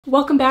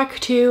Welcome back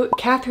to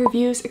Kath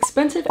Reviews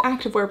expensive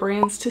activewear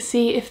brands to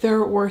see if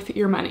they're worth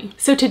your money.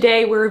 So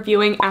today we're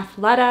reviewing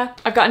Athleta.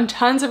 I've gotten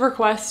tons of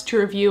requests to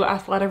review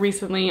Athleta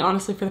recently.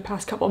 Honestly, for the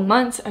past couple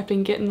months, I've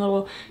been getting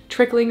little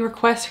trickling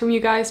requests from you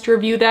guys to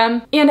review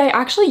them. And I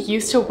actually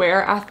used to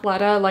wear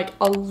Athleta like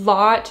a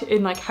lot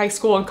in like high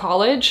school and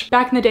college.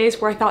 Back in the days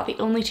where I thought the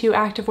only two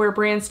activewear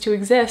brands to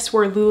exist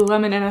were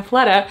Lululemon and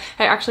Athleta,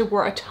 I actually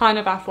wore a ton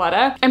of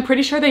Athleta. I'm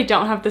pretty sure they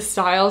don't have the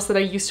styles that I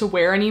used to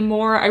wear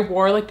anymore. I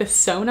wore like the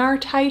Sonar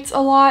tights a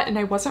lot and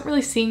I wasn't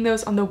really seeing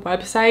those on the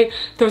website.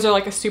 Those are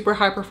like a super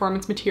high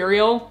performance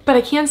material. But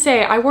I can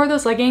say I wore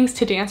those leggings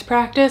to dance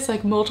practice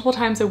like multiple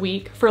times a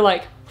week for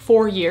like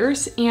 4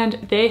 years and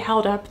they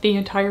held up the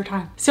entire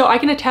time. So I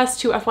can attest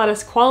to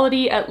Athleta's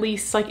quality, at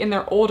least like in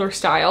their older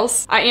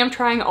styles. I am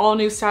trying all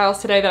new styles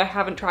today that I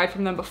haven't tried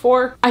from them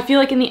before. I feel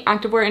like in the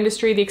activewear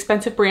industry, the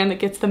expensive brand that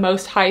gets the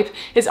most hype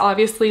is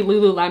obviously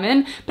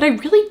Lululemon, but I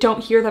really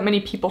don't hear that many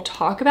people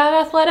talk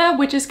about Athleta,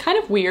 which is kind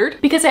of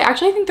weird because I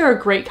actually think they're a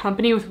great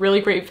company with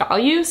really great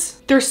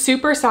values. They're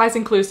super size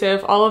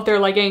inclusive. All of their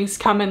leggings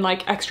come in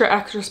like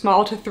extra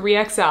small to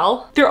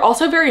 3XL. They're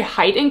also very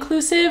height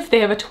inclusive.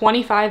 They have a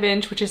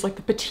 25-inch, which is like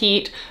the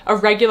petite, a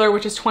regular,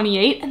 which is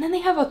 28, and then they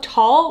have a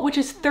tall, which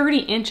is 30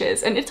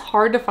 inches. And it's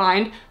hard to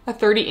find a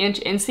 30-inch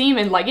inseam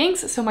in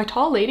leggings. So my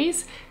tall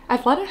ladies,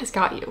 Athleta has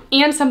got you.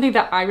 And something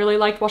that I really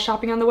liked while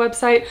shopping on the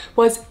website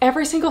was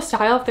every single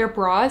style of their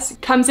bras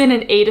comes in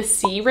an A to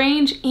C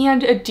range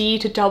and a D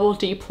to double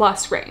D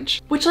plus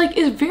range, which like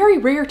is very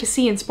rare to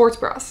see in sports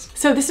bras.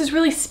 So this is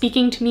really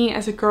speaking to me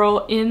as a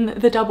girl in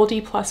the double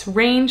D plus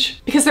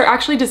range because they're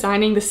actually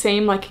designing the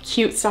same like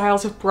cute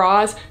styles of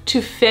bras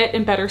to fit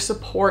and better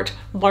support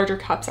larger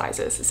cup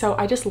sizes. So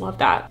I just love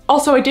that.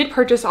 Also, I did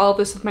purchase all of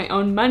this with my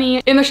own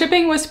money and the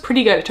shipping was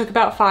pretty good. It took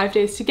about 5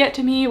 days to get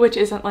to me, which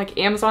isn't like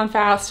Amazon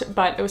fast,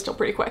 but it was still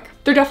pretty quick.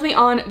 They're definitely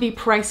on the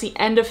pricey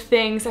end of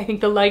things. I think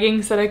the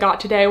leggings that I got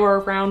today were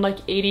around like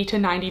 $80 to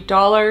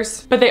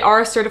 $90, but they are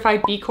a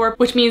certified B Corp,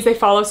 which means they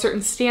follow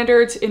certain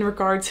standards in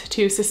regards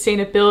to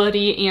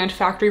sustainability and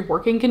factory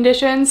working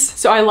conditions.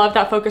 So I love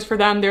that focus for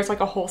them. There's like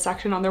a whole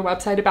section on their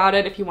website about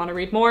it if you want to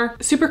read more.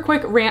 Super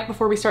quick rant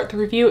before we start the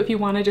review. If you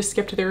want to just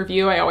skip to the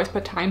review, I always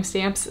put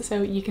timestamps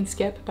so you can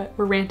skip, but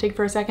we're ranting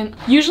for a second.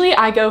 Usually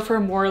I go for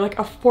more like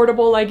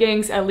affordable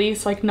leggings, at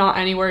least like not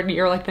anywhere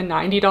near like the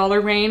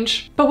 $90 range.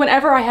 But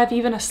whenever I have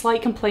even a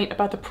slight complaint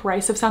about the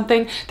price of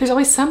something, there's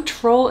always some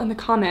troll in the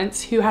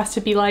comments who has to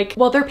be like,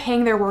 well, they're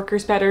paying their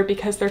workers better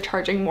because they're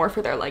charging more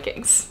for their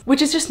leggings, which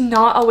is just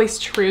not always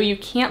true. You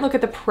can't look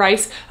at the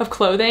price of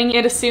clothing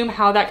and assume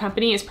how that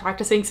company is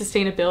practicing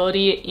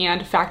sustainability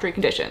and factory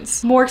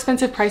conditions. More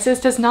expensive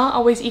prices does not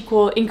always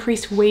equal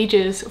increased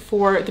wages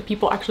for the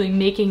people actually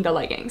making the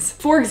leggings.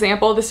 For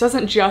example, this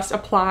doesn't just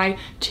apply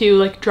to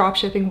like drop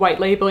shipping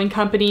white labeling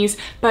companies,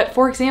 but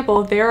for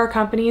example, there are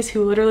companies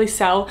who literally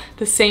sell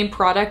the same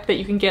product that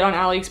you can get on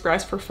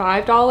AliExpress for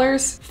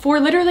 $5 for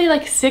literally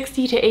like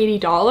 $60 to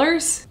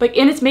 $80. Like,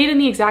 and it's made in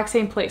the exact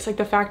same place. Like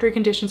the factory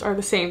conditions are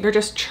the same. They're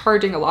just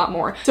charging a lot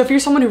more. So if you're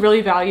someone who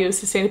really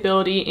values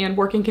sustainability and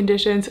working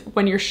conditions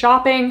when you're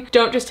shopping,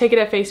 don't just take it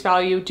at face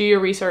value. Do your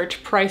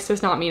research. Price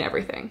does not mean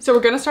everything. So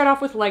we're gonna start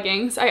off with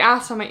leggings. I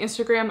asked on my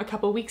Instagram a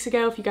couple weeks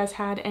ago if you guys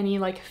had any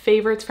like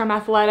favorites from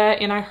Athleta,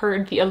 and I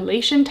heard the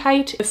Elation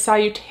tight, the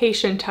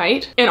Salutation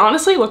tight. And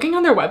honestly, looking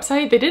on their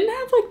website, they didn't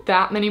have like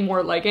that many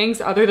more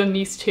leggings other than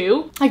these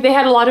two. Like they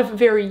had a lot of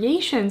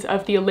variations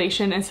of the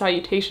Elation and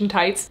Salutation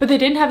tights, but they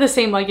didn't have the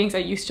same leggings I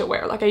used to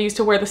wear. Like I used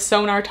to wear the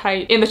Sonar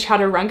tight and the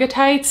Chaturanga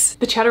tights.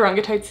 The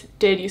Chaturanga tights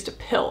did used to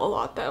pill a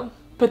lot though,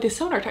 but the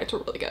Sonar tights were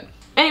really good.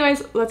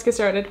 Anyways, let's get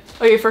started.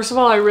 Okay, first of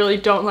all, I really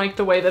don't like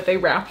the way that they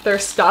wrapped their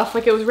stuff.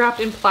 Like it was wrapped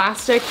in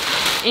plastic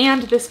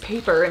and this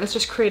paper and it's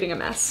just creating a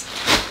mess.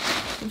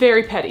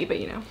 Very petty, but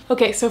you know.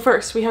 Okay, so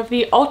first we have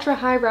the ultra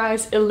high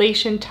rise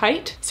Elation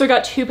tight. So I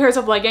got 2 pairs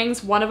of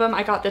leggings. One of them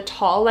I got the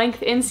tall length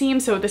inseam,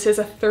 so this is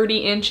a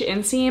 30-inch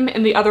inseam,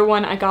 and the other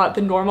one I got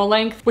the normal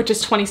length, which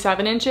is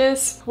 27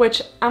 inches,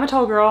 which I'm a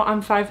tall girl,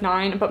 I'm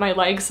 5'9", but my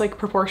legs like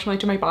proportionally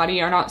to my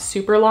body are not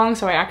super long,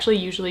 so I actually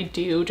usually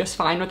do just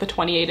fine with the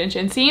 28-inch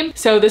inseam.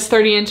 So this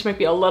 30-inch might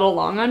be a little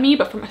long on me,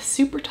 but for my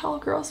super tall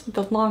girls with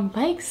the long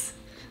legs,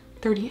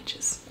 30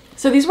 inches.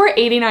 So these were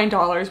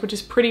 $89, which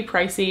is pretty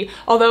pricey,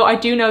 although I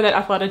do know that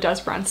Athleta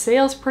does run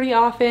sales pretty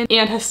often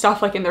and has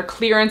stuff like in their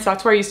clearance.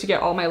 That's where I used to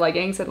get all my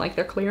leggings in like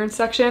their clearance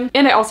section.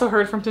 And I also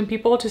heard from some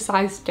people to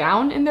size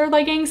down in their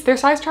leggings. Their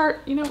size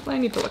chart, you know, I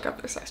need to look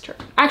up their size chart.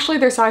 Actually,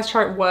 their size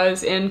chart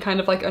was in kind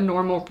of like a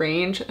normal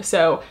range.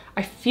 So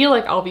I feel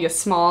like I'll be a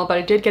small, but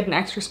I did get an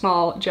extra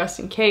small just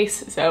in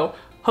case. So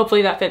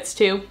hopefully that fits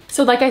too.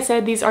 So like I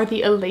said, these are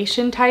the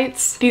Elation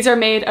tights. These are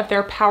made of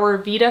their Power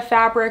Vita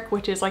fabric,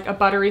 which is like a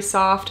buttery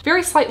soft,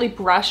 very slightly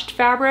brushed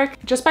fabric.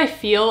 Just by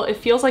feel, it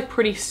feels like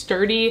pretty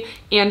sturdy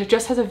and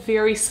just has a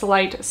very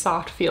slight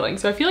soft feeling.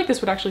 So I feel like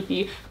this would actually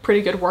be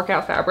pretty good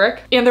workout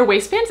fabric. And their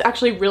waistband is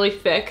actually really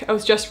thick. I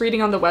was just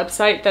reading on the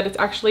website that it's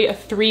actually a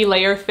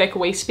 3-layer thick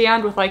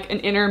waistband with like an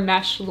inner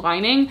mesh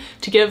lining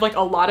to give like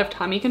a lot of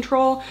tummy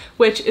control,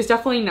 which is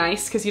definitely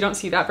nice because you don't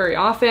see that very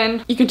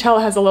often. You can tell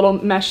it has a little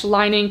mesh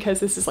lining because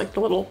this is like the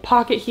little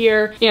pocket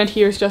here, and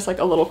here's just like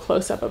a little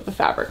close-up of the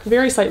fabric,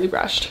 very slightly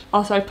brushed.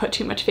 Also, I put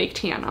too much fake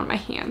tan on my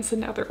hands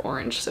and now they're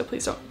orange, so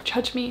please don't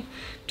judge me.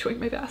 I'm doing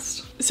my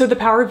best. So the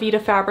Power Vita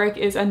fabric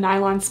is a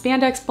nylon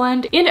spandex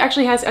blend and it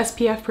actually has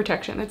SPF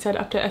protection. It said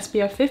up to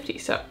SPF 50,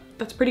 so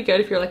that's pretty good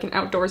if you're like an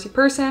outdoorsy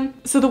person.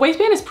 So the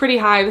waistband is pretty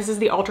high. This is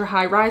the ultra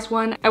high rise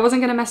one. I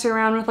wasn't gonna mess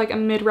around with like a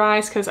mid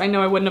rise because I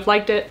know I wouldn't have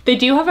liked it. They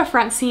do have a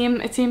front seam.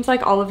 It seems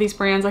like all of these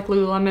brands like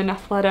Lululemon,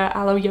 Athleta,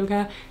 Alo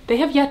Yoga, they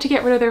have yet to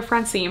get rid of their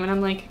front seam, and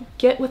I'm like,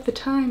 get with the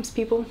times,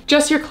 people.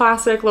 Just your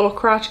classic little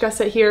crotch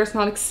gusset here. It's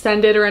not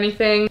extended or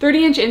anything.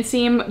 30-inch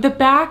inseam. The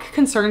back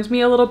concerns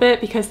me a little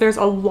bit because there's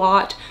a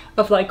lot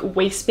of like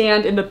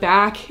waistband in the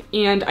back,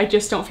 and I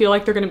just don't feel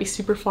like they're gonna be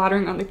super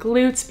flattering on the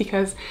glutes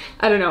because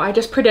I don't know, I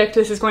just predict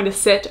this is going to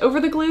sit over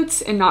the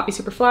glutes and not be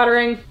super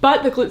flattering.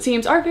 But the glute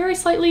seams are very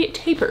slightly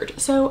tapered,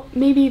 so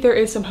maybe there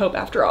is some hope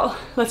after all.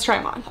 Let's try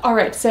them on. All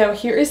right, so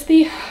here is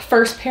the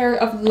first pair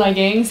of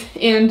leggings,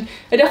 and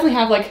I definitely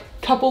have like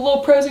couple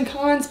little pros and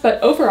cons,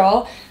 but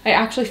overall I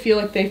actually feel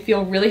like they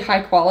feel really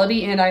high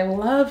quality and I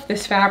love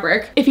this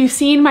fabric. If you've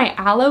seen my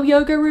Alo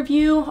Yoga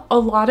review, a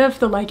lot of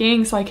the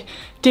leggings like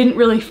didn't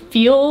really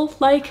feel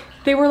like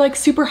they were like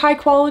super high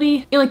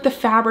quality, and like the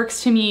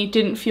fabrics to me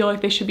didn't feel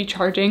like they should be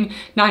charging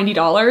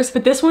 $90,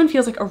 but this one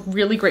feels like a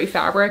really great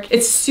fabric.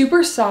 It's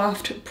super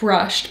soft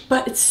brushed,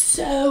 but it's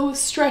so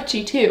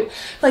stretchy too.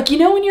 Like, you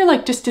know when you're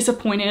like just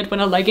disappointed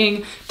when a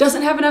legging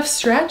doesn't have enough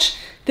stretch?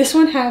 This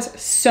one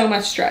has so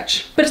much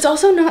stretch, but it's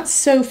also not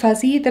so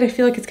fuzzy that I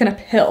feel like it's gonna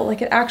pill.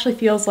 Like it actually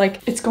feels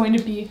like it's going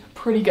to be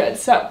pretty good.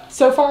 So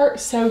far,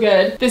 so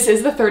good. This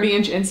is the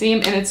 30-inch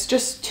inseam and it's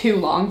just too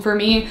long for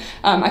me.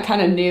 I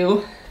kind of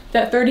knew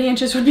that 30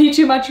 inches would be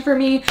too much for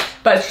me,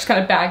 but it's just kind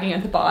of bagging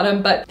at the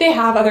bottom. But they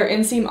have other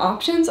inseam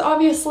options,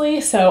 obviously,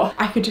 so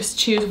I could just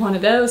choose one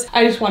of those.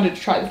 I just wanted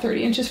to try the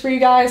 30 inches for you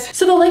guys.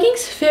 So the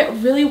leggings fit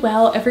really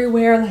well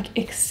everywhere, like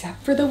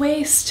except for the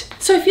waist.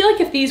 So I feel like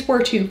if these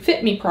were to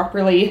fit me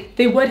properly,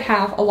 they would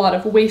have a lot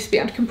of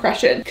waistband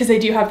compression because they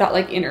do have that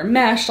like inner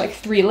mesh, like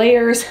 3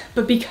 layers,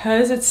 but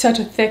because it's such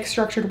a thick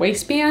structured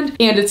waistband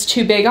and it's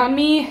too big on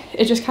me,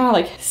 it just kind of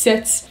like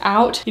sits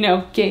out, you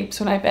know, gapes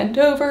when I bend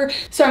over.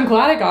 So I'm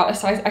glad I got a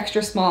size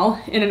extra small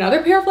in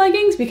another pair of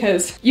leggings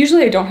because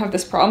usually I don't have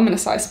this problem in a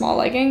size small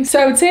legging. So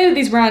I would say that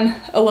these run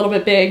a little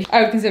bit big.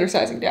 I would consider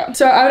sizing down.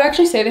 So I would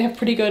actually say they have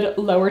pretty good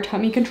lower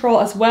tummy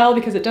control as well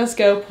because it does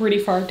go pretty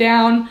far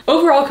down.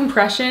 Overall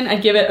compression,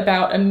 I'd give it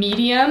about a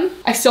medium.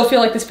 I still feel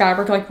like this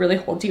fabric like really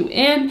holds you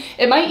in.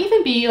 It might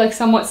even be like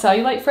somewhat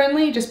cellulite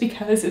friendly just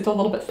because it's a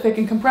little bit thick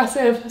and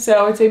compressive. So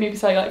I would say maybe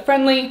cellulite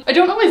friendly. I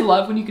don't always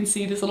love when you can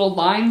see these little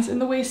lines in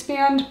the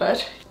waistband,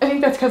 but I think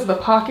that's because of the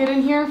pocket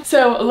in here.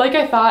 So like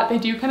I thought, they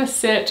do kind of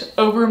sit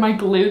over my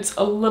glutes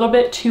a little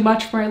bit too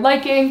much for my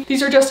liking.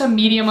 These are just a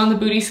medium on the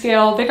booty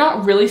scale. They're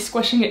not really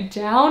squishing it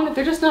down.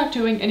 They're just not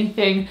doing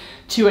anything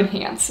to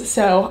enhance.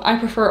 So I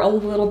prefer a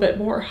little bit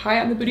more high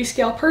on the booty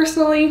scale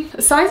personally.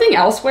 Sizing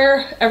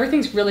elsewhere,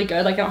 everything's really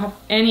good. Like I don't have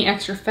any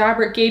extra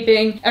fabric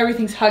gaping.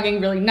 Everything's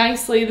hugging really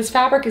nicely. This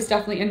fabric is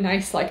definitely a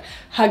nice like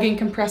hugging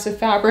compressive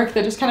fabric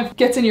that just kind of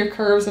gets in your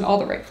curves in all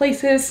the right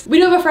places. We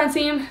do have a front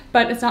seam,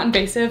 but it's not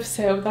invasive,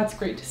 so that's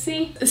great to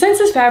see. Since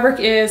this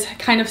fabric is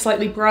kind of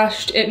slightly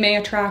brushed, it may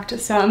attract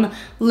some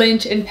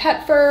lint and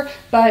pet fur,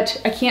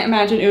 but I can't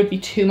imagine it would be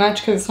too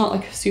much because it's not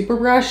like super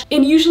brushed.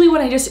 And usually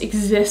when I just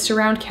exist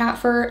around cat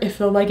fur, if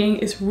the legging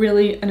is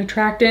really an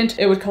attractant,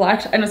 it would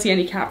collect. I don't see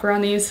any cat fur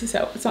on these,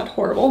 so it's not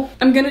horrible.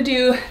 I'm gonna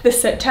do the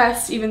sit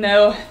test, even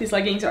though these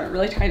leggings aren't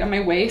really tight on my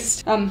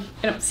waist. I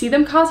don't see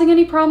them causing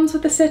any problems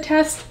with the sit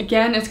test.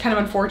 Again, it's kind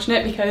of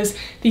unfortunate because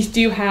these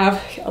do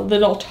have a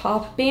little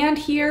top band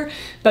here,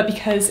 but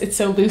because it's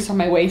so loose on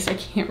my waist, I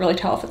can't really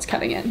tell if it's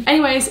cutting in.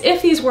 Anyways,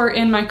 if these were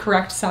in my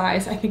correct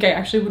size, I think I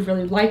actually would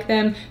really like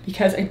them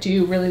because I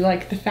do really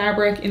like the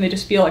fabric and they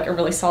just feel like a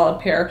really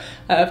solid pair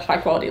of high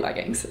quality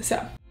leggings.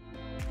 So.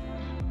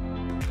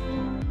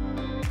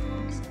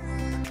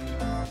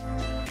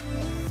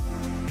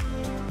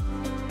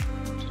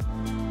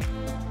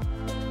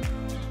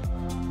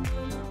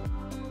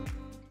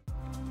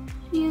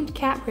 And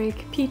cat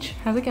break. Peach,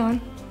 how's it going?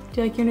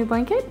 Do you like your new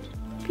blanket?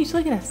 Peach,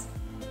 look at us.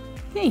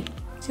 Hey,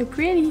 so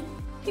pretty.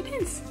 Hey,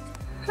 Pins,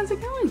 how's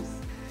it going?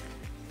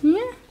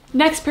 Yeah?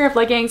 Next pair of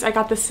leggings, I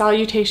got the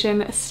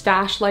Salutation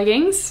Stash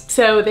leggings.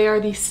 So they are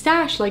the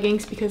stash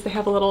leggings because they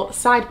have a little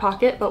side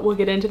pocket, but we'll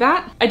get into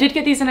that. I did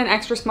get these in an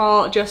extra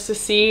small just to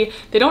see.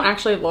 They don't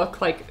actually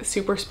look like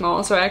super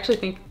small, so I actually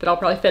think that I'll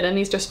probably fit in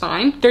these just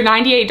fine. They're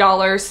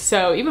 $98,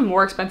 so even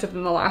more expensive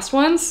than the last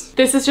ones.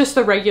 This is just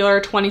the regular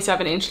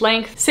 27-inch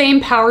length. Same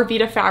Power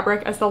Vita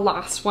fabric as the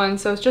last one,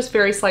 so it's just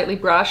very slightly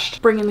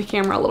brushed. Bringing the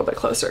camera a little bit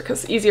closer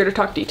because it's easier to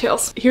talk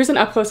details. Here's an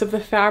up close of the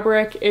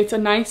fabric. It's a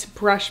nice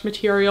brush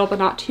material, but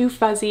not too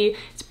fuzzy.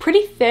 It's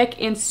pretty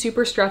thick and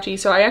super stretchy,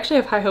 so I actually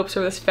have high hopes for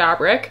this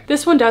fabric.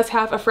 This one does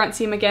have a front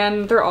seam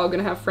again. They're all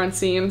gonna have front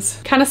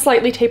seams. Kind of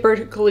slightly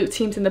tapered glute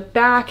seams in the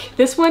back.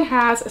 This one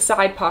has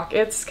side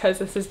pockets because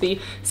this is the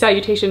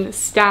Salutation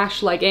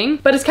Stash legging,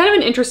 but it's kind of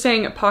an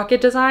interesting pocket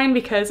design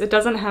because it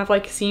doesn't have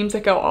like seams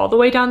that go all the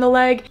way down the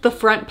leg. The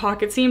front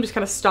pocket seam just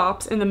kind of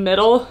stops in the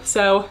middle,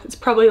 so it's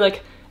probably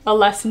like a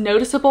less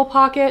noticeable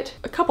pocket.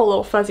 A couple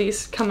little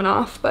fuzzies coming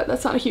off, but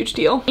that's not a huge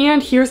deal.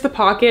 And here's the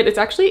pocket. It's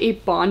actually a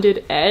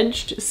bonded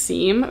edged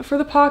seam for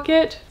the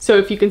pocket. So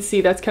if you can see,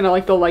 that's kind of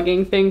like the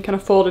legging thing kind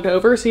of folded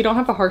over, so you don't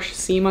have a harsh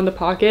seam on the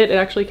pocket. It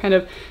actually kind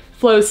of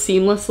flows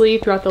seamlessly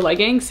throughout the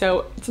legging,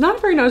 so it's not a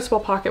very noticeable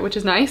pocket, which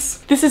is nice.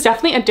 This is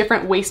definitely a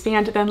different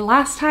waistband than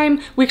last time.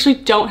 We actually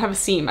don't have a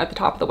seam at the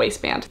top of the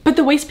waistband, but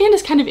the waistband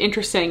is kind of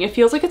interesting. It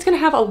feels like it's gonna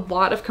have a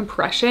lot of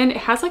compression. It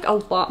has like a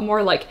lot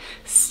more like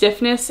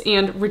stiffness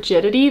and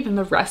rigidity than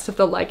the rest of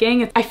the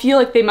legging. I feel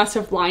like they must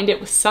have lined it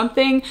with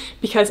something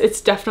because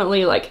it's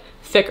definitely like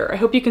thicker. I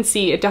hope you can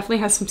see it definitely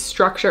has some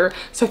structure.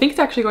 So I think it's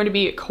actually going to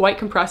be quite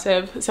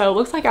compressive. So it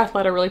looks like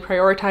Athleta really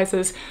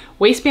prioritizes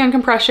waistband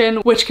compression,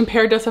 which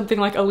compared to something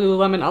like a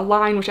Lululemon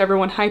Align, which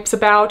everyone hypes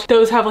about,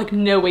 those have like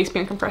no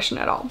waistband compression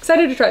at all.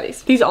 Excited to try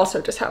these. These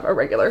also just have a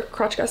regular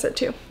crotch gusset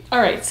too.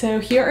 All right, so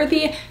here are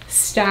the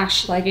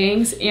stash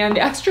leggings, and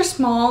the extra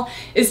small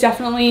is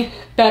definitely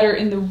better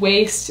in the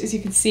waist. As you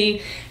can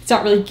see, it's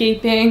not really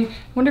gaping. I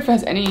wonder if it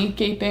has any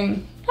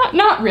gaping.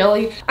 Not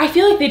really. I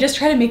feel like they just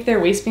try to make their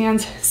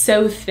waistbands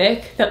so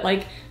thick that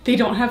like they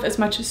don't have as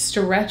much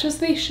stretch as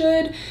they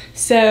should.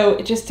 So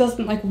it just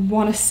doesn't like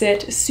want to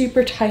sit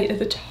super tight at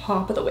the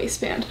top of the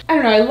waistband. I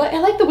don't know, I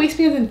like the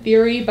waistbands in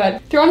theory,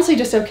 but they're honestly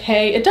just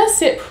okay. It does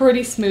sit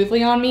pretty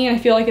smoothly on me, and I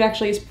feel like it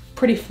actually is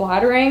pretty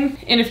flattering.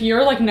 And if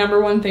your like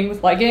 #1 thing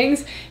with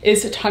leggings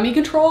is tummy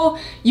control,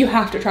 you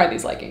have to try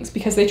these leggings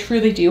because they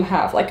truly do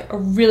have like a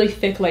really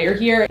thick layer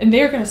here, and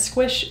they're gonna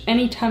squish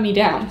any tummy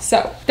down.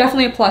 So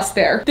definitely a plus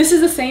there. This is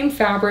the same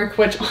fabric,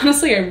 which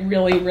honestly, I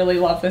really, really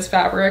love this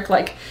fabric.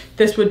 Like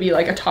this would be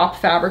like a top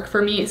fabric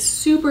for me. It's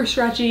super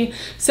stretchy,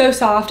 so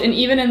soft, and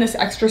even in this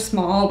extra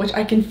small, which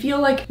I can feel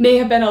like may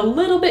have been a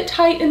little bit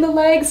tight in the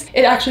legs,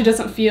 it actually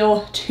doesn't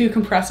feel too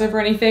compressive or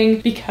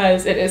anything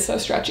because it is so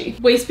stretchy.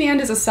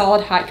 Waistband is a solid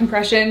high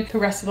compression. The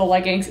rest of the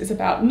leggings is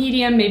about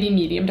medium, maybe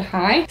medium to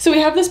high. So we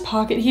have this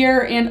pocket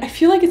here, and I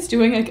feel like it's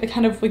doing like a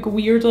kind of like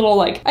weird little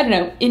like, I don't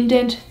know,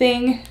 indent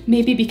thing,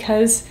 maybe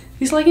because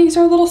these leggings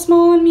are a little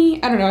small on me.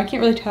 I don't know, I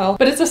can't really tell,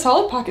 but it's a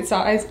solid pocket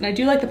size, and I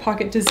do like the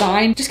pocket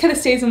design. It just kind of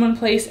stays in one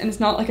place, and it's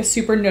not like a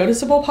super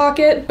noticeable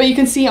pocket, but you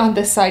can see on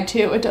this side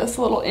too, it does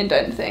a little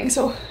indent thing.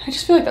 So I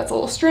just feel like that's a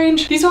little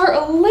strange. These are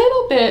a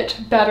little bit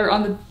better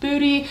on the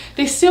booty.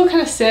 They still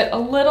kind of sit a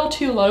little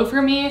too low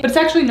for me, but it's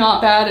actually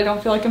not bad. I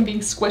don't feel like I'm being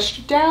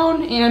squished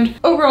down, and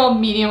overall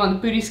medium on the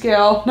booty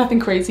scale. Nothing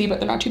crazy,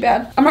 but they're not too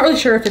bad. I'm not really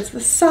sure if it's the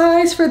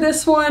size for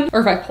this one or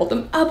if I pulled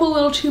them up a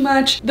little too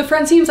much. The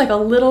front seam's like a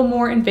little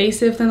more invasive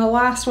than the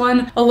last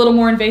one, a little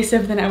more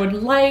invasive than I would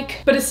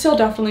like, but it's still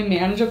definitely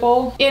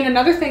manageable. And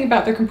another thing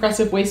about their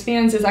compressive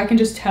waistbands is I can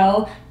just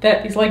tell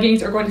that these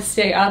leggings are going to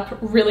stay up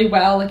really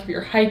well. Like if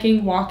you're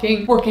hiking,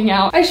 walking, working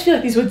out, I just feel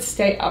like these would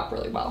stay up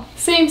really well.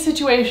 Same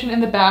situation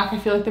in the back. I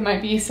feel like they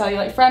might be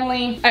cellulite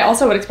friendly. I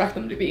also would expect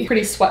them to be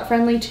pretty sweat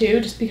friendly too,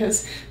 just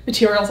because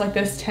materials like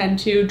this tend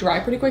to dry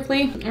pretty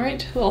quickly. All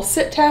right, a little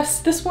sit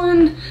test. This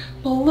one,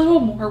 a little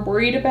more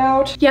worried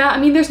about. Yeah, I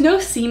mean, there's no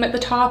seam at the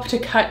top to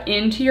cut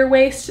into your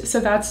waist, so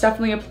that's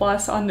definitely a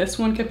plus on this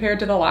one compared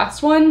to the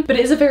last one, but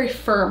it is a very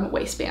firm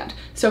waistband.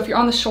 So if you're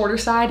on the shorter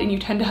side and you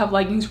tend to have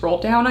leggings roll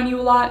down on you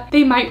a lot,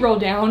 they might roll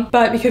down,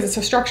 but because it's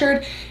so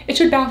structured, it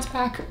should bounce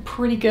back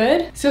pretty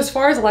good. So as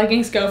far as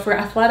leggings go for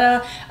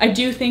Athleta, I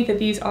do think that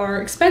these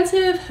are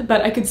expensive,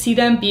 but I could see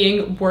them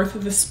being worth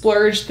the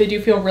splurge. They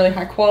do feel really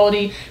high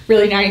quality,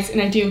 really nice,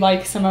 and I do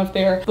like some of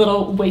their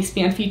little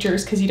waistband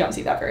features because you don't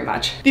see that very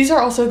much. These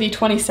are also the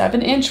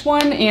 27-inch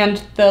one,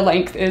 and the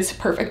length is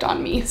perfect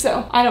on me,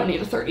 so I don't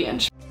need a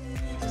 30-inch.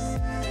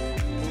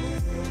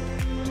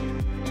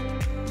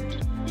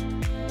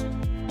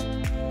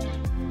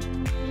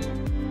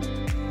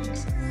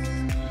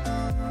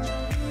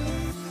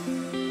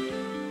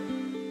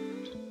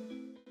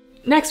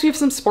 Next, we have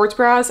some sports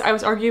bras. I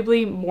was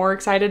arguably more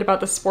excited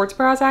about the sports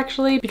bras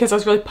actually because I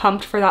was really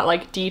pumped for that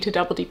like D to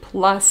double D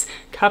plus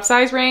cup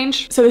size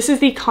range. So this is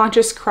the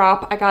Conscious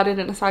Crop. I got it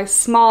in a size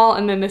small,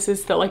 and then this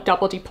is the like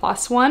double D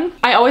plus one.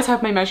 I always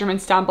have my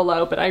measurements down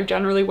below, but I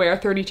generally wear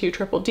 32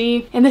 triple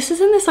D. And this is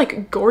in this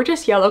like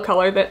gorgeous yellow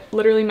color that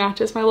literally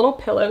matches my little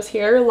pillows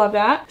here. Love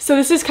that. So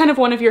this is kind of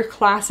one of your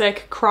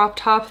classic crop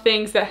top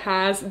things that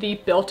has the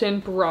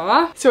built-in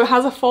bra. So it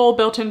has a full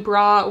built-in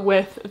bra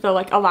with the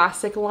like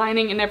elastic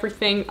lining and everything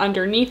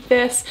underneath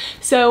this.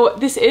 So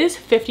this is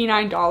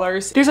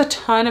 $59. There's a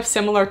ton of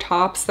similar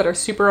tops that are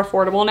super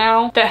affordable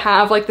now that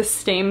have like the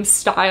same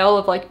style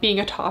of like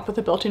being a top with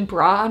a built-in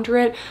bra under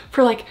it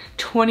for like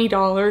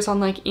 $20 on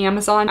like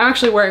Amazon. I'm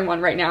actually wearing one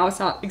right now. It's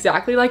not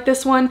exactly like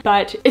this one,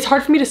 but it's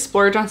hard for me to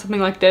splurge on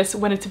something like this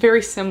when it's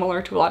very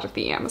similar to a lot of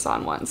the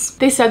Amazon ones.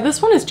 They said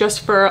this one is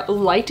just for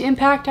light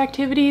impact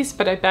activities,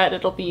 but I bet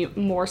it'll be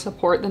more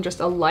support than just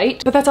a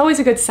light. But that's always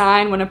a good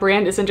sign when a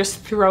brand isn't just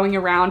throwing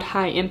around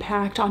high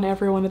impact on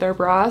every one of their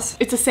bras.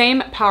 It's the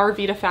same Power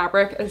Vita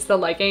fabric as the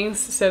leggings,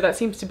 so that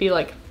seems to be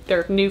like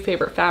their new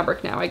favorite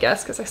fabric now, I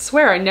guess, because I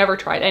swear I never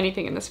tried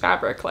anything in this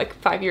fabric like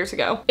 5 years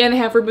ago. And they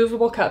have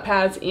removable cut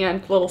pads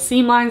and little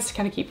seam lines to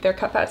kind of keep their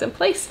cut pads in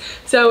place.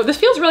 So this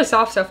feels really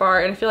soft so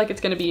far, and I feel like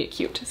it's gonna be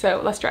cute. So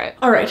let's try it.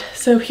 All right,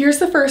 so here's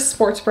the first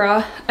sports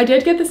bra. I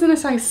did get this in a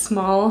size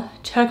small.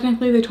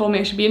 Technically, they told me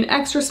I should be an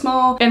extra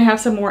small and have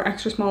some more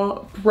extra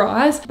small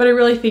bras, but I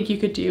really think you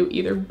could do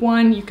either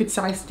one. You could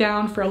size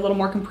down for a little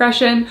more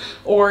compression,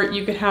 or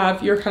you could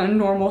have your kind of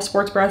normal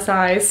sports bra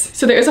size.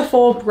 So there is a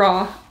full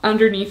bra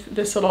underneath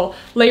this little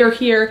layer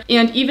here,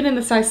 and even in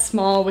the size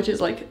small, which is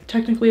like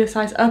technically a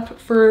size up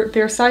for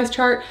their size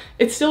chart,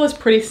 it still is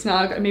pretty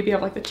snug. I maybe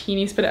have like the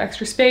teeniest bit of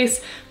extra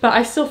space, but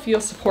I still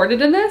feel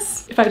supported in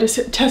this. If I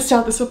just test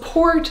out the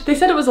support, they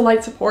said it was a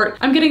light support.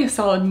 I'm getting a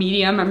solid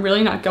medium. I'm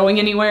really not going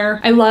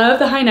anywhere. I love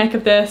the high neck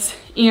of this,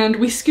 and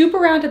we scoop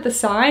around at the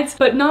sides,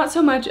 but not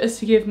so much as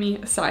to give me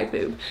a side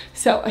boob.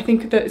 So I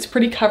think that it's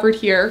pretty covered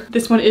here.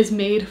 This one is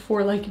made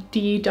for like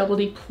D, double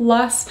D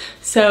plus,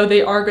 so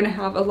they are gonna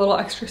have a little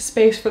extra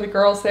space for the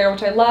girls there,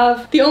 which I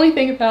love. The only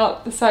thing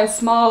about the size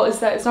small is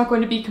that it's not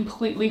going to be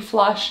completely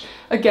flush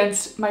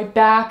against my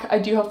back. I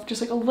do have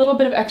just like a little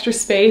bit of extra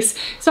space.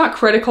 It's not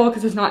critical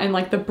because it's not in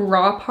like the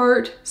bra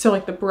part, so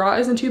like the bra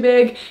isn't too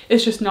big.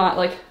 It's just not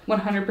like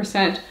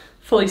 100%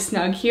 fully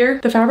snug here.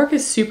 The fabric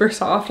is super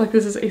soft. Like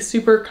this is a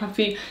super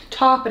comfy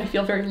top, and I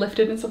feel very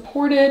lifted and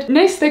supported.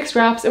 Nice thick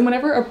straps, and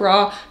whenever a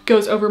bra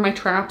goes over my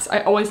traps,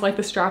 I always like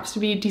the straps to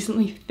be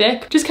decently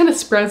thick. Just kind of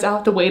spreads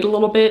out the weight a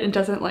little bit and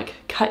doesn't like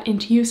cut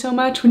into you so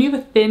much. When you have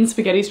a thin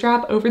spaghetti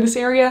strap over this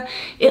area,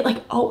 it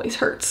like always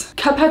hurts.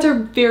 Cut pads are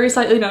very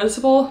slightly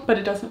noticeable, but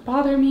it doesn't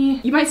bother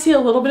me. You might see a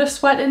little bit of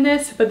sweat in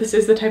this, but this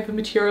is the type of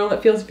material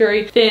that feels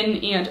very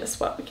thin and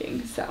sweat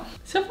wicking. So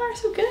far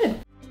so good.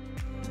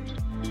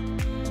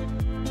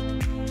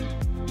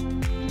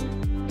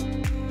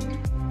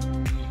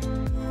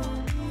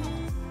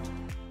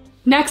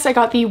 Next, I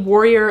got the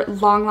Warrior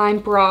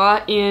Longline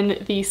bra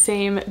in the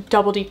same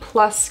double D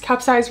plus cup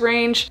size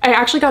range. I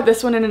actually got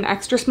this one in an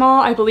extra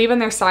small. I believe in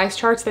their size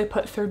charts, they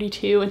put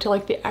 32 into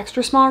like the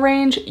extra small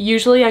range.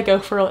 Usually I go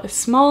for a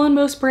small in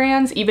most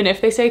brands, even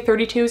if they say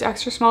 32 is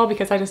extra small,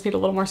 because I just need a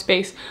little more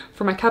space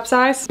for my cup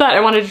size. But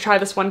I wanted to try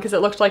this one because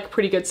it looked like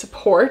pretty good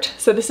support.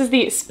 So this is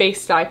the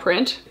Space Dye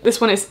print. This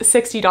one is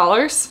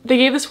 $60. They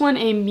gave this one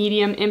a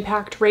medium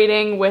impact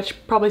rating, which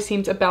probably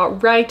seems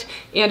about right.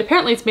 And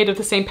apparently it's made of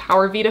the same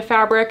Power Vita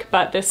fabric,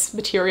 but this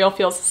material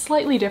feels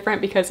slightly different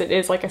because it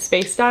is like a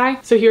space dye.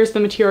 So here's the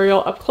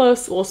material up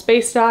close, a little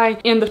space dye,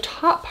 and the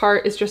top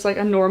part is just like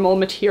a normal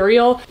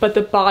material, but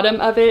the bottom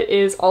of it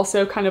is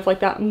also kind of like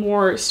that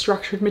more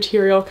structured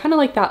material, kind of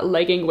like that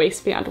legging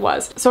waistband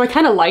was. So I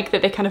kind of like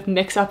that they kind of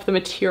mix up the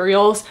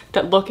materials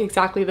that look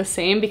exactly the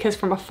same, because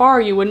from afar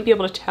you wouldn't be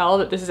able to tell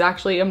that this is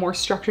actually a more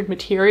structured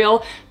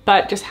material,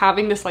 but just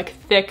having this like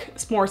thick,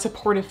 more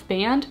supportive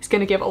band is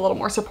gonna give a little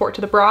more support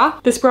to the bra.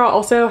 This bra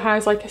also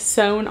has like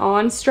sewn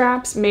on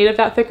straps made of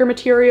that thicker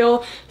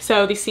material,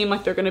 so these seem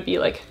like they're gonna be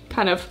like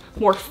kind of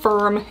more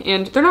firm,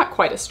 and they're not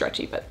quite as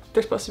stretchy, but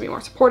they're supposed to be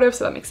more supportive,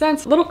 so that makes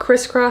sense. A little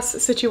crisscross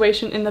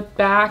situation in the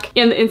back,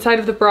 and the inside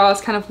of the bra is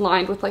kind of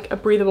lined with like a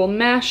breathable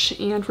mesh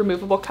and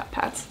removable cut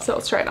pads. So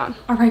let's try it on.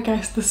 All right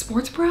guys, the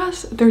sports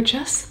bras, they're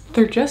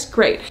just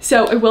great.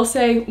 So I will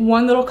say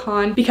one little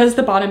con, because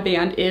the bottom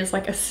band is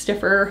like a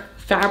stiffer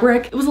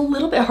fabric, it was a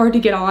little bit hard to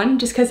get on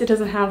just because it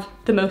doesn't have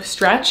the most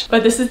stretch.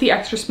 But this is the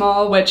extra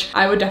small, which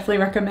I would definitely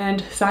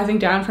recommend sizing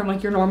down from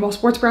like your normal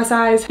sports bra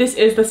size. This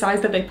is the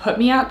size that they put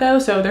me at though,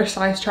 so their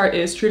size chart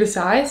is true to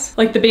size.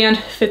 Like the band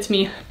fits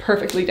me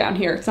perfectly down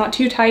here. It's not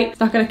too tight, it's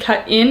not gonna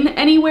cut in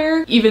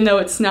anywhere, even though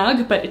it's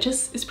snug, but it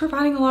just is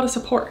providing a lot of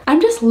support.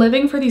 I'm just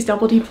living for these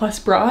double D plus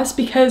bras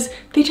because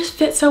they just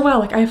fit so well.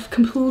 Like I have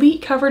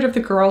complete coverage of the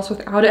girls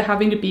without it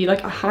having to be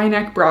like a high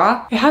neck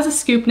bra. It has a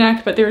scoop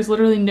neck, but there's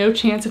literally no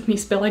chance of me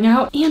spilling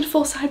out, and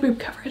full side boob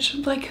coverage.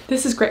 Like,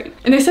 this is great.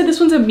 And they said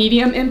this one's a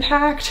medium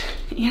impact,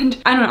 and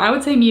I don't know, I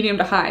would say medium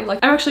to high. Like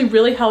I'm actually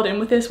really held in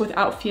with this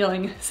without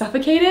feeling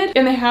suffocated,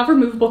 and they have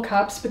removable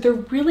cups, but they're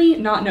really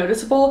not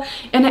noticeable.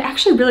 And I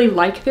actually really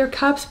like their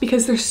cups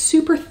because they're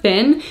super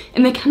thin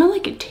and they kind of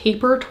like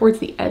taper towards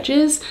the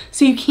edges,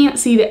 so you can't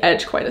see the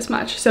edge quite as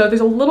much. So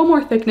there's a little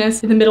more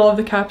thickness in the middle of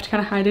the cup to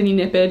kind of hide any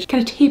nippage.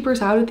 Kind of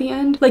tapers out at the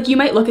end. Like you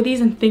might look at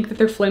these and think that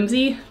they're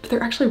flimsy, but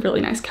they're actually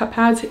really nice cup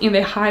pads, and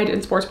they hide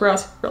in sports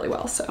bras really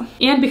well. So,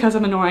 and because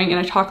I'm annoying and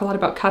I talk a lot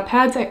about cup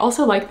pads, I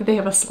also like that they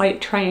have a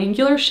slight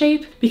triangular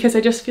shape, because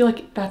I just feel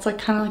like that's like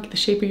kind of like the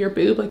shape of your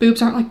boob. Like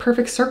boobs aren't like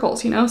perfect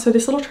circles, you know? So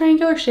this little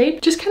triangular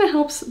shape just kind of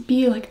helps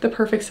be like the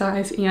perfect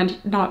size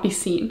and not be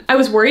seen. I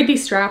was worried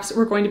these straps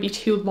were going to be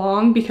too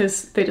long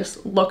because they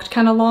just looked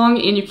kind of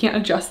long and you can't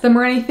adjust them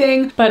or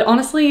anything. But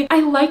honestly, I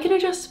like an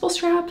adjustable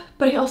strap,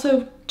 but I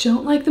also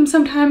don't like them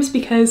sometimes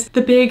because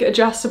the big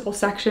adjustable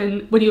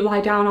section when you lie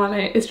down on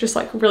it is just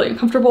like really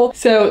uncomfortable.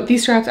 So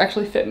these straps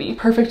actually fit me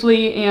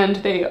perfectly and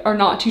they are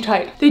not too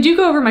tight. They do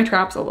go over my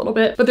traps a little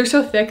bit, but they're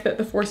so thick that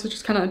the force is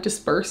just kind of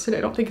dispersed and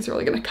I don't think it's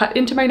really gonna cut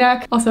into my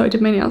neck. Also, I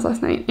did my nails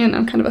last night and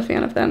I'm kind of a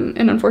fan of them,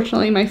 and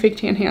unfortunately my fake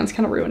tan hands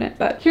kind of ruin it.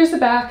 But here's the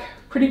back,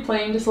 pretty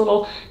plain, just a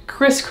little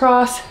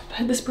crisscross,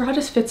 but this bra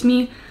just fits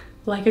me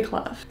like a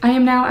glove. I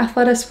am now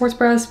Athleta sports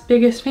bra's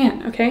biggest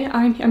fan, okay?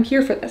 I'm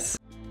here for this.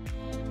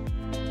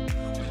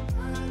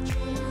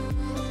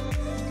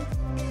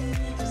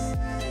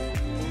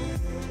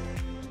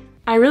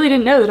 I really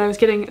didn't know that I was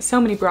getting so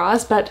many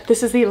bras, but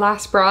this is the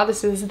last bra.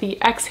 This is the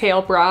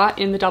Exhale bra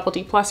in the Double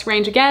D Plus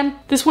range again.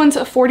 This one's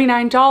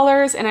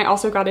 $49 and I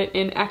also got it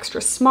in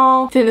extra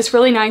small. It's in this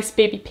really nice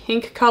baby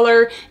pink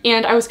color,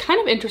 and I was kind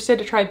of interested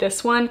to try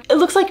this one. It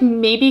looks like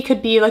maybe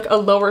could be like a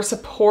lower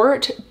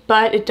support,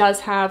 but it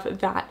does have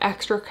that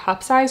extra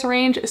cup size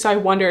range. So I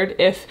wondered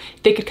if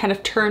they could kind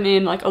of turn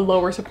in like a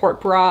lower support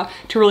bra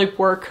to really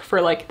work for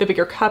like the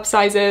bigger cup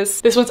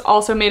sizes. This one's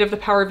also made of the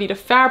Power Vita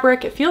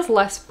fabric. It feels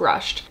less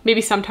brushed.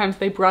 Maybe sometimes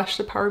they brush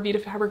the Power Vita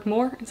fabric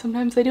more and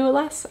sometimes they do it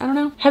less, I don't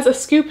know. Has a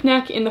scoop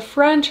neck in the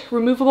front,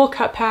 removable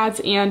cup pads,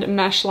 and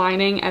mesh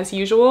lining as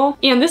usual.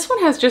 And this one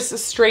has just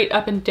straight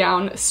up and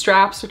down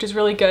straps, which is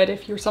really good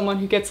if you're someone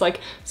who gets like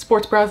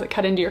sports bras that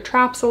cut into your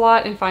traps a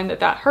lot and find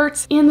that that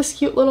hurts. And this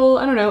cute little,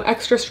 I don't know,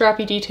 extra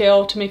strappy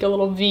detail to make a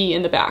little V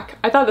in the back.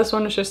 I thought this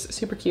one was just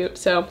super cute,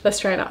 so let's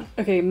try it on.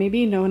 Okay,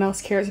 maybe no one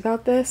else cares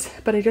about this,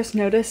 but I just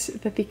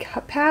noticed that the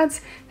cup pads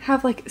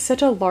have like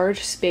such a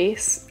large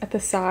space at the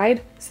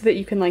side so that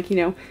you can like, you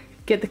know,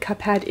 get the cup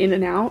pad in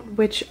and out,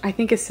 which I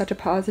think is such a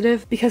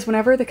positive, because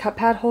whenever the cup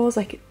pad hole is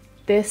like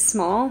this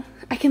small,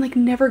 I can like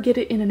never get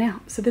it in and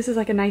out. So this is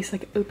like a nice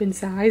like open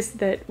size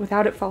that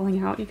without it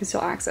falling out, you can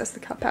still access the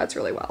cup pads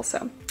really well.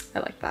 So I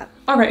like that.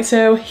 All right,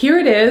 so here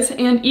it is.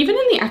 And even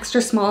in the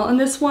extra small in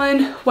this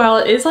one, while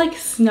it is like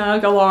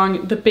snug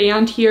along the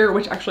band here,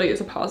 which actually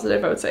is a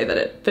positive, I would say that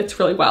it fits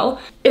really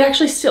well, it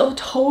actually still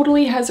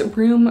totally has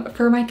room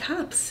for my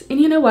cups.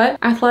 And you know what?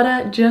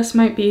 Athleta just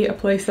might be a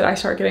place that I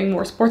start getting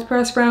more sports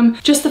bras from.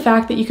 Just the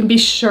fact that you can be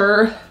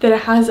sure that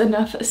it has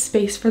enough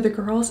space for the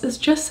girls is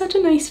just such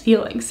a nice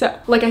feeling. So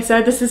like I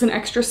said, this is an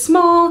extra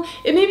small.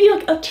 It may be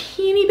like a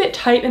teeny bit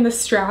tight in the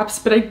straps,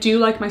 but I do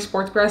like my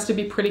sports bras to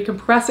be pretty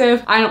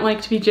compressive. I don't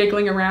like to be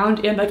jiggling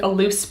around, and like a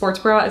loose sports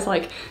bra is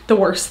like the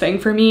worst thing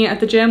for me at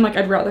the gym. Like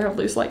I'd rather have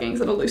loose leggings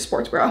than a loose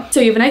sports bra.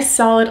 So you have a nice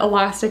solid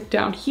elastic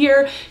down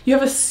here. You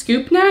have a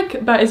scoop neck,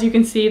 but as you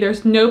can see,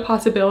 there's no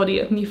possibility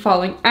of me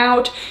falling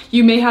out.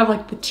 You may have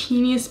like the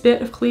teeniest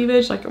bit of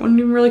cleavage, like I wouldn't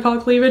even really call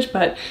it cleavage,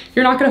 but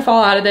you're not gonna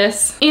fall out of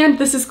this. And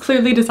this is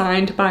clearly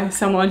designed by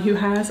someone who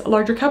has a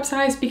larger cup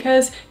size,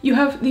 because you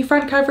have the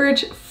front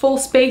coverage, full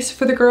space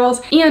for the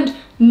girls, and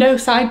no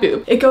side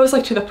boob. It goes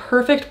like to the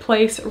perfect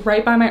place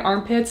right by my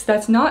armpits.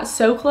 That's not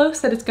so close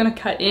that it's gonna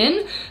cut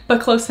in,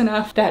 but close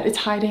enough that it's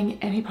hiding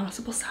any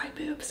possible side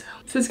boob. So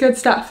this is good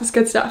stuff, this is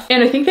good stuff.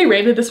 And I think they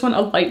rated this one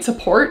a light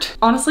support.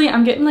 Honestly,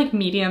 I'm getting like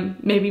medium,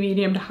 maybe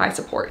medium to high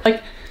support.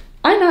 Like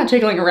I'm not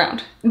jiggling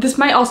around. This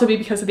might also be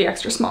because of the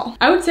extra small.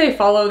 I would say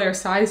follow their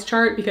size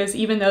chart, because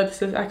even though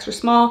this is extra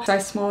small,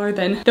 size smaller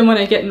than what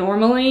I get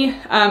normally,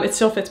 it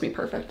still fits me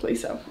perfectly,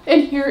 so.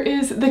 And here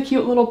is the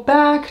cute little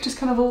back, just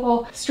kind of a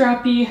little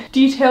strappy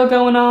detail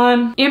going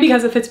on. And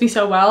because it fits me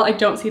so well, I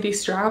don't see these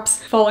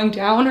straps falling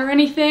down or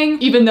anything,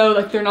 even though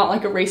like they're not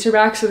like a racer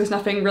back, so there's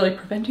nothing really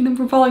preventing them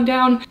from falling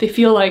down. They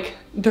feel like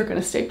they're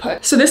gonna stay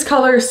put. So this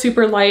color is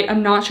super light.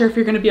 I'm not sure if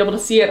you're gonna be able to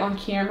see it on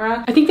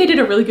camera. I think they did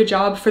a really good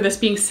job for this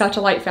being such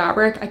a light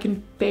fabric. I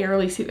can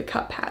barely see the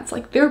cup pads.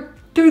 Like they're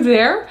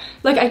there.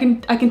 Like I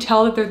can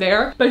tell that they're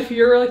there, but if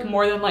you're like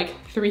more than like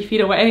 3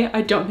 feet away,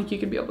 I don't think you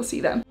could be able to see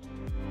them.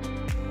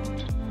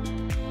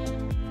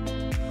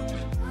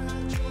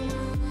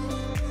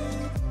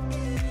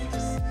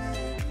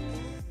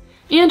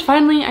 And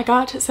finally, I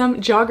got some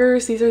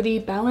joggers. These are the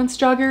Balance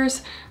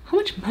joggers. how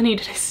much money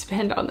did I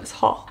spend on this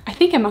haul? I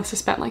think I must have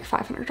spent like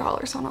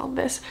 $500 on all of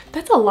this.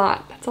 That's a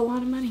lot. That's a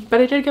lot of money. But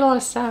I did get a lot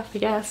of stuff, I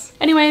guess.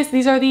 Anyways,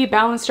 these are the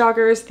balanced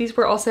joggers. These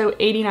were also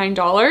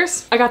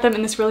 $89. I got them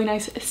in this really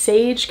nice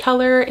sage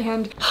color,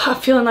 and I'm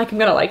feeling like I'm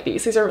gonna like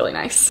these. These are really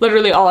nice.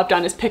 Literally all I've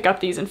done is pick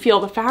up these and feel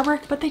the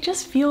fabric, but they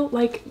just feel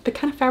like the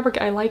kind of fabric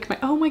I like.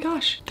 Oh my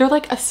gosh. They're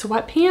like a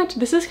sweatpant.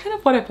 This is kind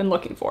of what I've been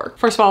looking for.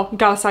 First of all,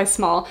 got a size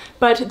small,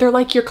 but they're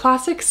like your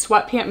classic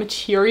sweatpant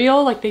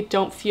material. Like they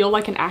don't feel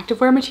like an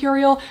activewear material,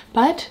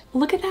 but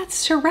look at that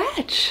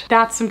stretch.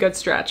 That's some good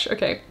stretch.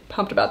 Okay,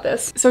 pumped about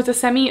this. So it's a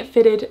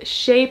semi-fitted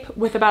shape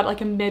with about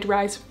like a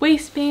mid-rise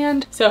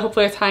waistband. So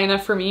hopefully it's high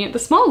enough for me. The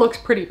small looks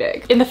pretty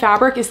big. In the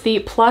fabric is the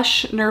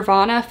plush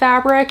Nirvana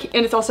fabric,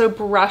 and it's also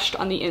brushed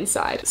on the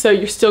inside. So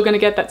you're still gonna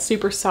get that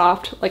super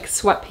soft like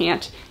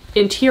sweatpant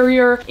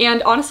interior,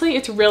 and honestly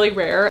it's really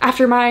rare.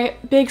 After my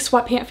big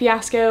sweatpant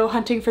fiasco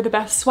hunting for the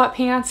best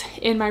sweatpants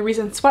in my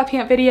recent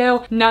sweatpant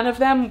video, none of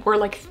them were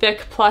like thick,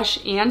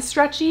 plush, and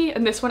stretchy,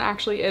 and this one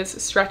actually is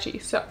stretchy.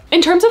 So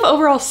in terms of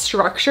overall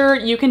structure,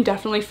 you can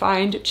definitely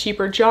find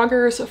cheaper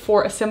joggers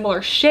for a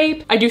similar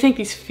shape. I do think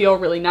these feel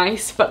really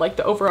nice, but like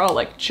the overall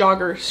like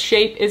jogger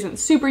shape isn't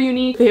super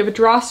unique. They have a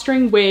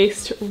drawstring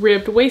waist,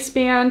 ribbed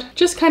waistband,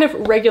 just kind of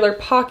regular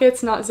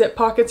pockets, not zip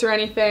pockets or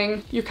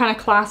anything. Your kind of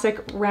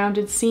classic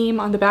rounded seam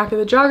on the back of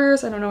the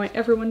joggers. I don't know why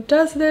everyone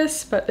does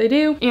this, but they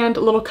do. And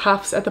little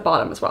cuffs at the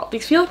bottom as well.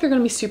 These feel like they're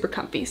gonna be super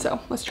comfy,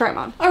 so let's try them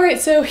on. All right,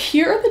 so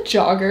here are the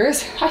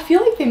joggers. I feel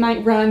like they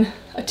might run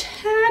a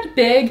tad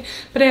big,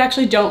 but I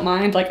actually don't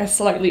mind like a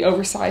slightly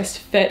oversized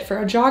fit for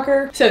a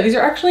jogger. So these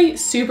are actually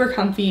super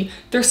comfy.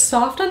 They're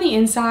soft on the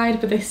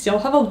inside, but they still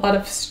have a lot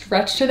of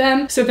stretch to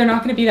them. So they're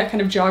not gonna be that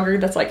kind of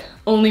jogger that's like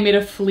only made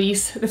of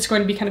fleece, that's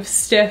going to be kind of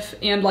stiff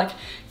and like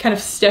kind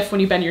of stiff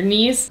when you bend your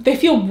knees. They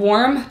feel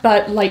warm,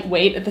 but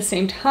lightweight at the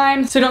same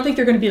time. So I don't think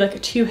they're gonna be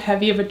like too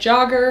heavy of a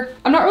jogger.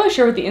 I'm not really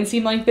sure what the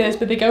inseam length is,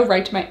 but they go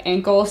right to my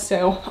ankle.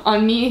 So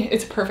on me,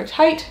 it's a perfect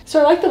height.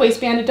 So I like the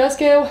waistband. It does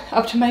go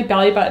up to my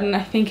belly button,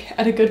 I think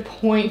at a good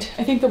point.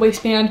 I think the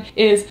waistband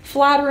is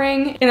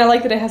flattering, and I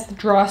like that it has the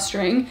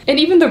drawstring, and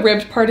even the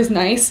ribbed part is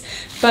nice,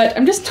 but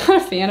I'm just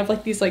not a fan of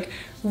like these like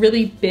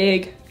really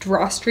big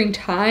drawstring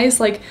ties.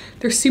 Like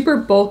they're super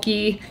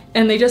bulky,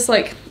 and they just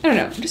like, I don't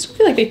know, I just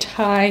feel like they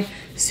tie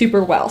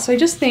super well. So I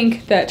just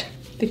think that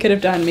they could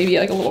have done maybe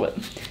like a little bit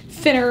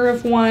thinner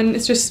of one.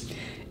 It's just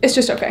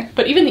okay.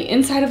 But even the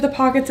inside of the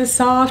pockets is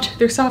soft.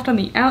 They're soft on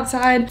the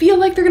outside. Feel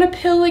like they're gonna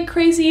pill like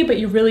crazy, but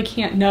you really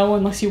can't know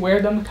unless you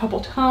wear them a couple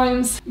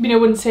times. I mean, I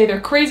wouldn't say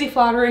they're crazy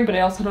flattering, but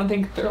I also don't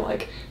think they're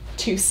like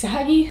too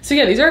saggy. So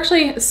yeah, these are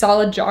actually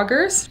solid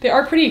joggers. They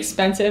are pretty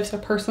expensive, so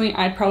personally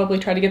I'd probably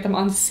try to get them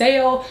on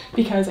sale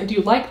because I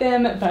do like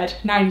them, but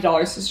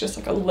 $90 is just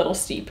like a little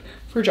steep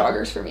for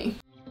joggers for me.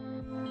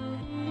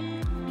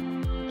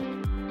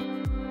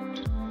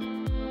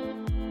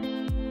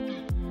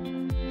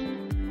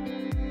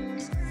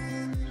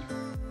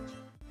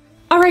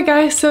 Alright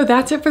guys, so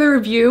that's it for the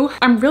review.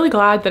 I'm really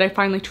glad that I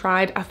finally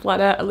tried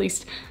Athleta, at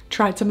least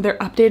tried some of their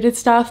updated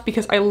stuff,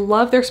 because I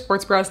love their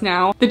sports bras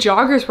now. The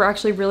joggers were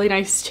actually really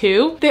nice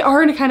too. They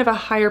are in a kind of a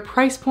higher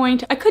price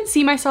point. I could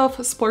see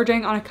myself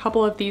splurging on a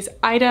couple of these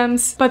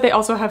items, but they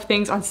also have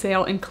things on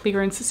sale and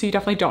clearance, so you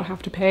definitely don't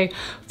have to pay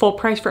full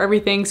price for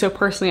everything. So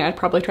personally, I'd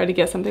probably try to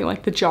get something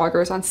like the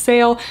joggers on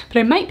sale, but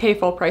I might pay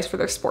full price for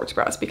their sports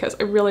bras because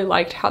I really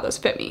liked how those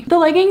fit me. The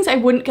leggings, I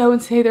wouldn't go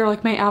and say they're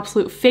like my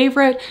absolute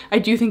favorite. I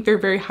do think they're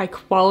very high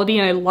quality,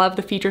 and I love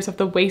the features of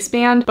the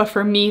waistband, but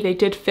for me, they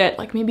did fit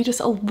like maybe just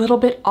a little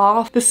bit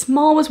off. The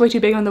small was way too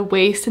big on the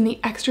waist, and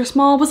the extra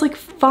small was like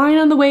fine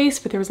on the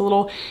waist, but there was a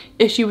little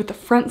issue with the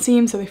front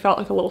seam, so they felt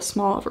like a little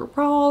small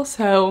overall.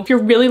 So if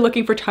you're really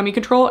looking for tummy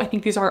control, I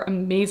think these are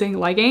amazing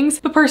leggings,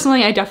 but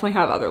personally I definitely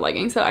have other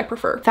leggings that I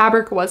prefer.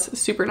 Fabric was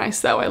super nice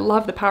though. I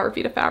love the Power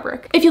Vita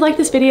fabric. If you like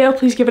this video,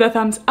 please give it a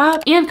thumbs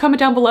up and comment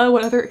down below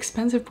what other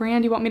expensive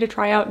brand you want me to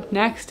try out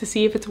next to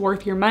see if it's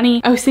worth your money.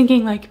 I was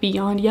thinking like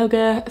Beyond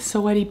Yoga,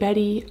 Sweaty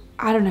Betty,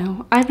 I don't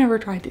know. I've never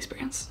tried these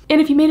brands.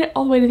 And if you made it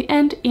all the way to the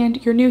end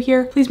and you're new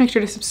here, please make sure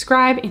to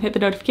subscribe and hit the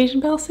notification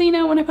bell so you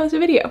know when I post a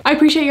video. I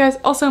appreciate you guys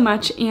all so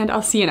much, and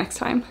I'll see you next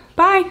time.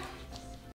 Bye!